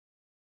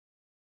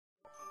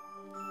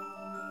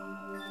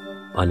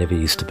I never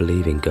used to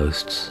believe in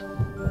ghosts.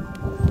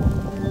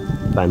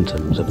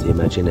 Phantoms of the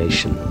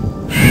imagination.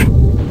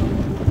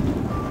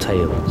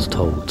 Tales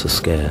told to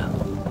scare.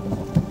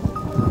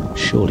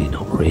 Surely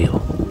not real.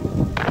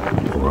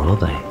 Or are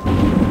they?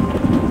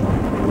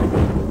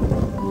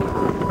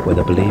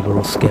 Whether believer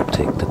or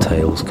skeptic, the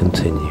tales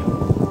continue.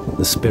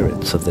 The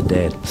spirits of the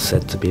dead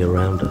said to be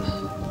around us,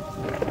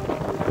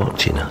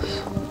 watching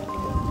us,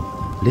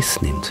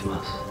 listening to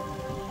us,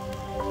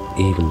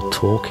 even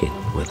talking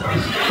with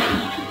us.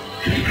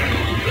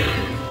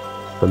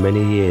 For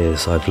many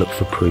years I've looked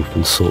for proof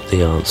and sought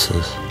the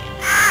answers.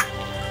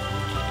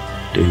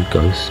 Do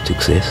ghosts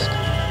exist?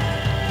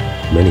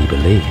 Many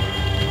believe.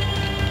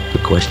 The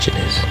question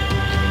is,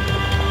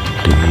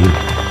 do you?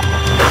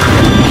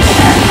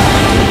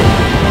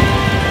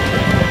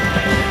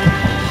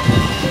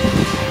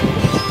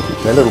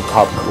 A little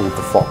pub called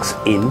the Fox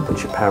Inn,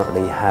 which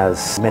apparently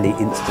has many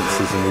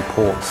instances and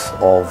reports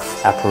of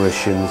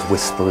apparitions,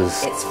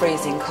 whisperers. It's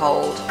freezing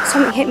cold.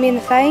 Something hit me in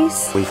the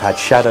face. We've had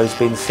shadows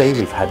being seen,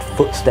 we've had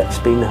footsteps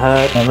being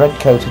heard. A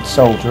red-coated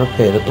soldier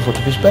appeared at the foot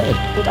of his bed.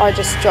 And I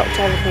just dropped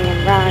everything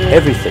and ran.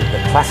 Everything, the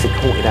classic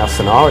haunted house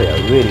scenario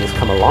really has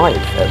come alive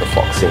at the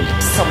Fox Inn.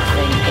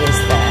 Something is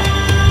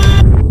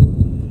there.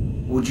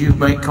 Would you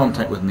make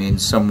contact with me in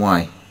some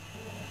way?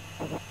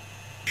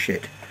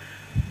 Shit.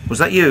 Was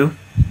that you?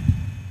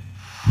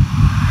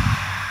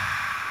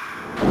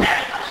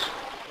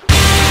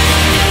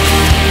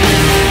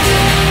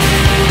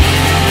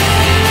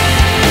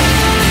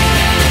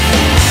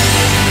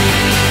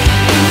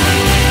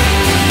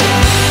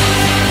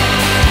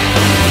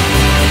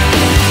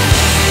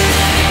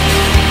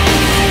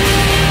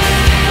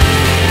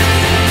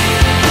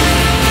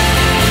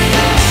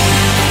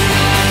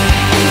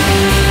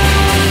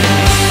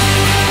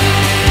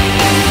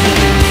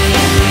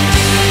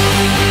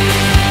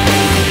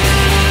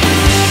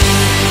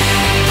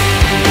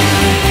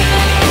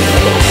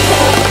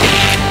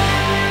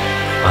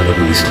 I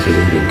never used to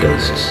believe in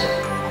ghosts.